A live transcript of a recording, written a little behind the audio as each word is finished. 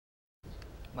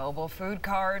Mobile food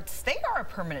carts, they are a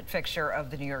permanent fixture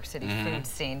of the New York City food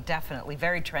scene, definitely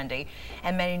very trendy,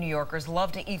 and many New Yorkers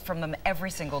love to eat from them every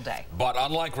single day. But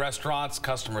unlike restaurants,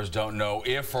 customers don't know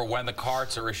if or when the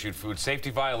carts are issued food safety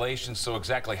violations, so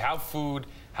exactly how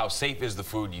safe is the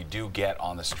food you do get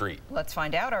on the street? Let's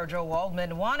find out. Our Joe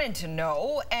Waldman wanted to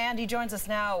know, and he joins us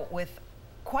now with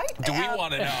quite Do we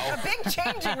want to know? A big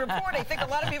changing report. I think a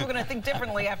lot of people are going to think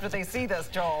differently after they see this,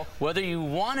 Joel. Whether you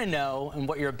want to know and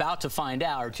what you're about to find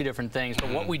out are two different things, but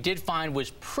what we did find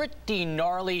was pretty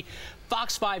gnarly.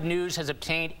 Fox 5 News has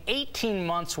obtained 18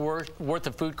 months worth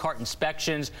of food cart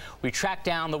inspections. We tracked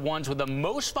down the ones with the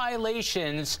most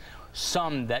violations,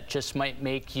 some that just might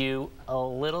make you a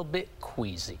little bit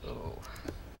queasy. Oh.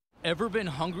 Ever been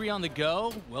hungry on the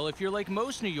go? Well, if you're like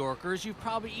most New Yorkers, you've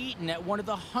probably eaten at one of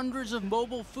the hundreds of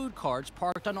mobile food carts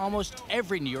parked on almost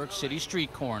every New York City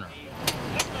street corner.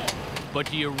 But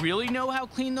do you really know how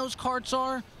clean those carts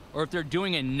are? Or if they're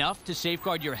doing enough to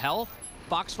safeguard your health?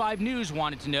 Fox 5 News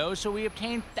wanted to know, so we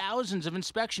obtained thousands of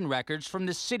inspection records from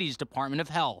the city's Department of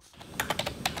Health.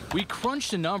 We crunched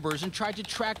the numbers and tried to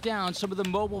track down some of the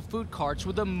mobile food carts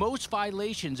with the most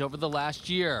violations over the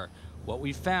last year. What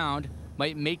we found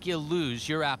might make you lose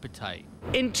your appetite.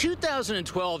 In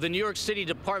 2012, the New York City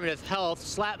Department of Health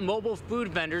slapped mobile food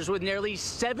vendors with nearly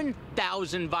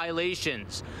 7,000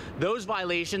 violations. Those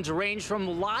violations range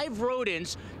from live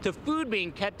rodents to food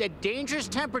being kept at dangerous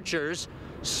temperatures.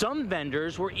 Some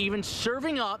vendors were even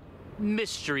serving up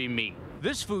mystery meat.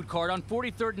 This food cart on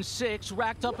 43rd and 6th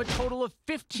racked up a total of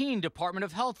 15 Department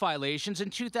of Health violations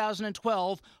in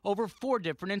 2012 over 4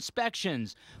 different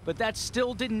inspections. But that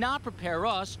still did not prepare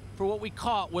us for what we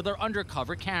caught with our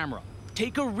undercover camera.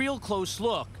 Take a real close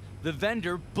look. The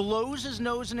vendor blows his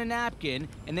nose in a napkin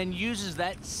and then uses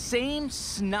that same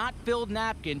snot-filled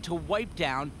napkin to wipe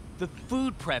down the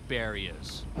food prep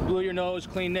areas. Blew your nose,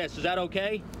 clean this. Is that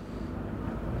okay?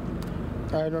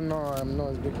 I don't know. I'm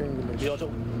not speaking English.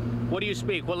 What do you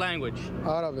speak? What language?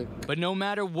 Arabic. But no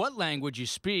matter what language you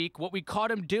speak, what we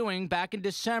caught him doing back in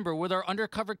December with our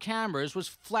undercover cameras was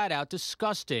flat out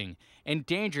disgusting and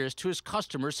dangerous to his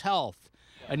customers' health.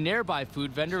 A nearby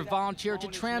food vendor volunteered to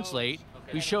translate.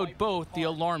 We showed both the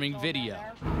alarming video.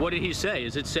 What did he say?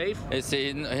 Is it safe? It's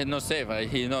not safe.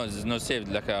 He knows it's not safe.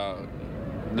 Like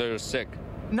they're sick.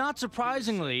 Not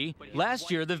surprisingly, last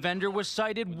year the vendor was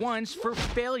cited once for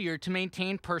failure to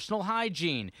maintain personal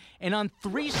hygiene, and on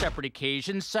 3 separate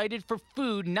occasions cited for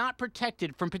food not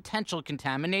protected from potential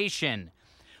contamination.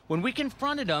 When we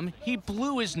confronted him, he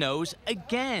blew his nose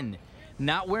again.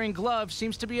 Not wearing gloves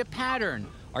seems to be a pattern.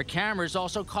 Our cameras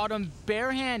also caught him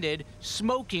barehanded,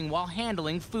 smoking while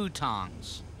handling food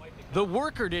tongs. The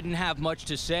worker didn't have much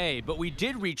to say, but we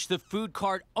did reach the food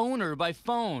cart owner by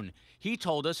phone. He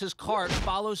told us his cart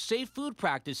follows safe food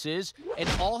practices and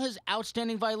all his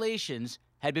outstanding violations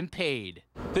had been paid.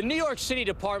 The New York City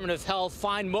Department of Health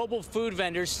fined mobile food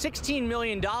vendors $16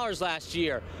 million last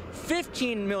year.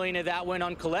 $15 million of that went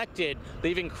uncollected,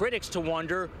 leaving critics to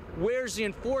wonder, where's the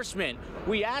enforcement?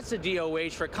 We asked the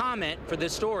DOH for comment for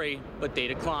this story, but they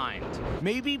declined.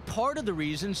 Maybe part of the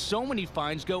reason so many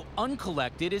fines go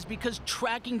uncollected is because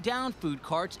tracking down food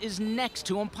carts is next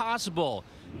to impossible.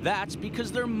 That's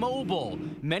because they're mobile.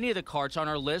 Many of the carts on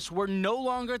our list were no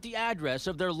longer at the address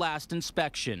of their last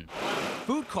inspection.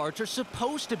 Food carts are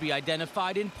supposed to be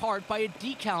identified in part by a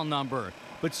decal number,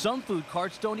 but some food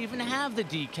carts don't even have the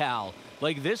decal,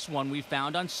 like this one we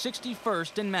found on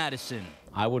 61st and Madison.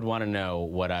 I would want to know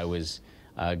what I was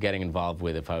getting involved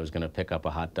with if I was going to pick up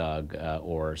a hot dog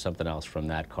or something else from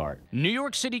that cart. New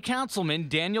York City Councilman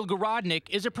Daniel Garodnick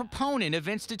is a proponent of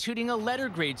instituting a letter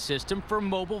grade system for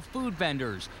mobile food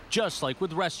vendors, just like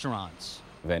with restaurants.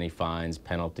 Of any fines,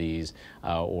 penalties,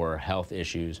 or health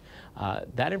issues,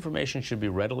 that information should be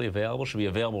readily available, should be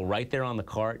available right there on the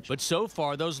cart. But so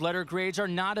far, those letter grades are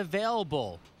not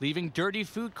available, leaving dirty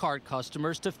food cart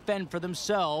customers to fend for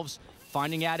themselves,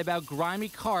 finding out about grimy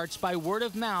carts by word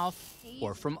of mouth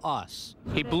or from us.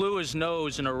 He blew his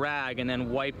nose in a rag and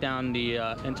then wiped down the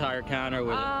entire counter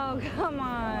with it. Oh, come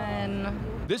on.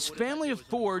 This family of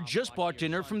 4 just bought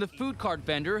dinner from the food cart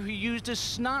vendor who used a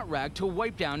snot rag to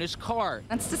wipe down his cart.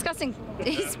 That's disgusting.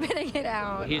 He's spitting it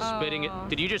out. He's spitting it.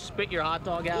 Did you just spit your hot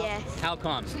dog out? Yes. How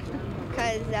come?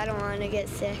 Because I don't want to get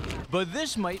sick. But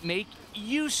this might make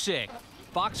you sick.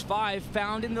 Fox 5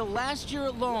 found in the last year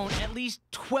alone at least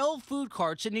 12 food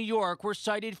carts in New York were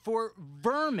cited for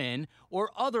vermin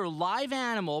or other live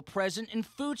animal present in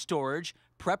food storage,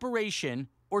 preparation,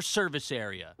 or service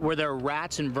area. Were there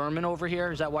rats and vermin over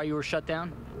here? Is that why you were shut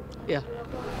down? Yeah.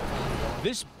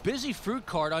 This busy fruit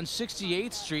cart on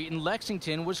 68th Street in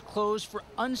Lexington was closed for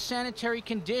unsanitary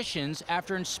conditions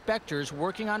after inspectors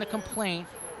working on a complaint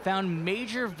found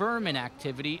major vermin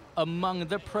activity among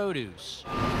the produce.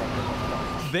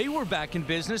 They were back in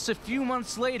business a few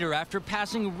months later after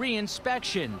passing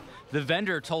re-inspection. The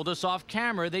vendor told us off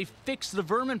camera they fixed the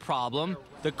vermin problem.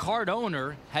 The cart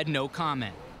owner had no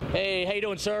comment. Hey, how you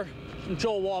doing, sir? I'm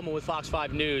Joel Wallman with Fox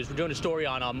 5 News. We're doing a story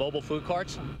on mobile food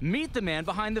carts. Meet the man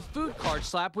behind the food cart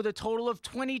slap with a total of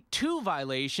 22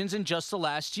 violations in just the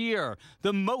last year,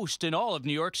 the most in all of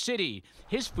New York City.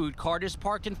 His food cart is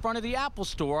parked in front of the Apple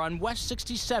Store on West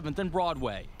 67th and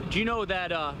Broadway. Do you know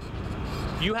that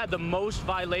you had the most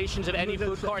violations of any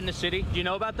food cart in the city? Do you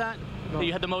know about that? No. That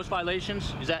you had the most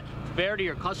violations? Is that fair to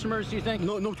your customers, do you think?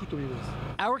 No, no, to me.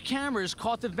 Our cameras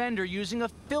caught the vendor using a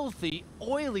filthy,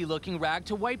 oily-looking rag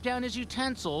to wipe down his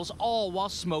utensils, all while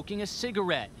smoking a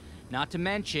cigarette. Not to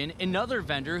mention another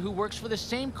vendor who works for the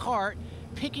same cart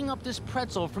picking up this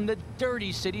pretzel from the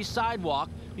dirty city sidewalk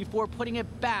before putting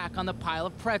it back on the pile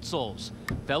of pretzels.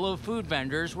 Fellow food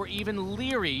vendors were even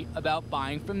leery about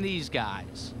buying from these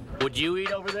guys. Would you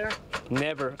eat over there?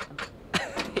 Never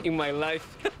in my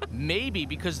life. Maybe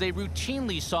because they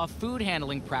routinely saw food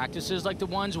handling practices like the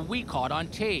ones we caught on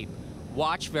tape.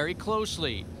 Watch very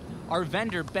closely. Our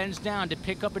vendor bends down to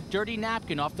pick up a dirty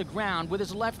napkin off the ground with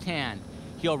his left hand.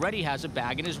 He already has a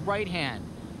bag in his right hand.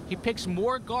 He picks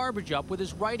more garbage up with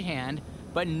his right hand,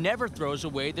 but never throws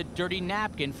away the dirty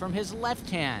napkin from his left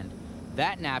hand.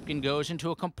 That napkin goes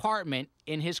into a compartment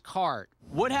in his cart.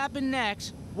 What happened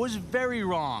next was very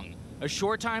wrong. A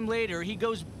short time later, he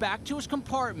goes back to his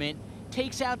compartment,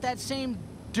 takes out that same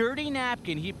dirty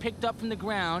napkin he picked up from the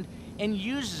ground, and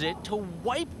uses it to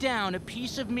wipe down a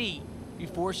piece of meat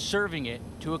before serving it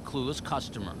to a clueless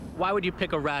customer. Why would you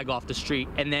pick a rag off the street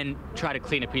and then try to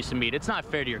clean a piece of meat? It's not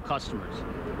fair to your customers.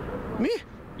 Me?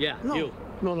 Yeah, No. you.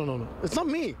 No. It's not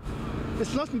me.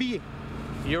 It's not me.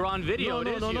 You're on video.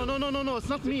 No, it's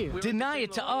not me. Deny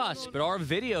it to us, but our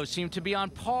videos seem to be on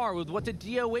par with what the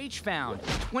DOH found.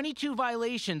 22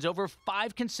 violations over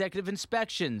 5 consecutive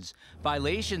inspections.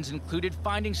 Violations included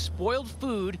finding spoiled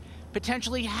food,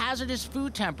 potentially hazardous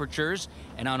food temperatures,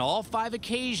 and on all 5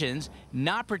 occasions,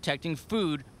 not protecting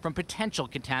food from potential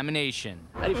contamination.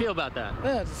 How do you feel about that?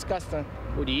 Yeah, disgusting.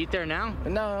 Would you eat there now?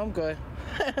 No, I'm good.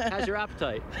 How's your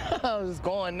appetite? I was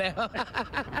going now.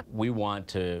 We want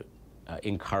to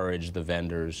encourage the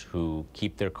vendors who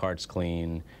keep their carts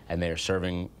clean and they're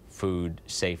serving food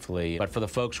safely. But for the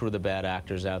folks who are the bad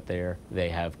actors out there, they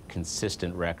have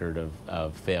consistent record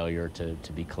of failure to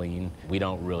be clean. We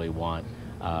don't really want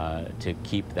to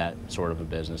keep that sort of a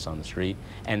business on the street.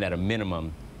 And at a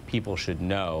minimum, people should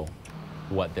know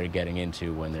what they're getting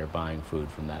into when they're buying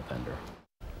food from that vendor.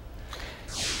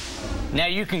 Now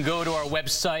you can go to our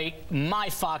website,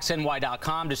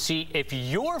 myfoxny.com, to see if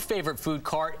your favorite food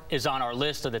cart is on our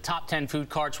list of the top 10 food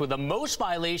carts with the most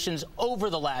violations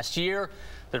over the last year.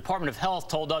 The Department of Health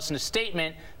told us in a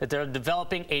statement that they're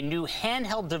developing a new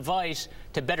handheld device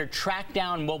to better track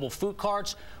down mobile food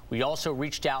carts. We also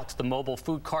reached out to the Mobile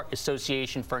Food Cart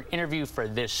Association for an interview for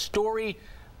this story,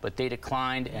 but they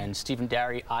declined. And Stephen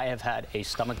Derry, I have had a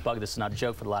stomach bug. This is not a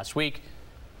joke for the last week.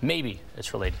 Maybe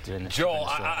it's related to this. Joel,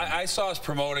 I saw us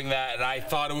promoting that, and I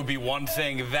thought it would be one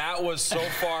thing. That was so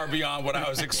far beyond what I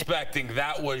was expecting.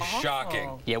 That was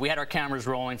shocking. Yeah, we had our cameras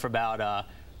rolling for about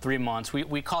 3 months.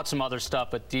 We caught some other stuff,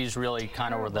 but these really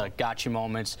kind of were the gotcha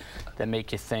moments that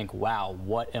make you think, wow,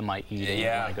 what am I eating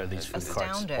when I go to these food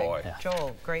carts? Boy.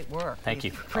 Joel, great work. Thank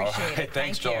you. Appreciate it.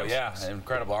 Thanks, Joel. You. Yeah,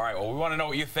 incredible. All right, well, we want to know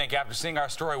what you think after seeing our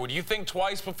story. Would you think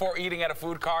twice before eating at a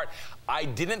food cart? I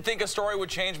didn't think a story would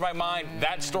change my mind.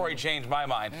 That story changed my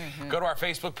mind. Go to our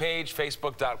Facebook page,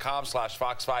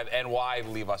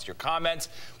 facebook.com/Fox5NY. Leave us your comments.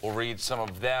 We'll read some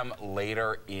of them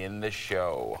later in the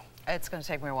show. It's going to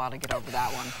take me a while to get over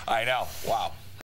that one. I know. Wow.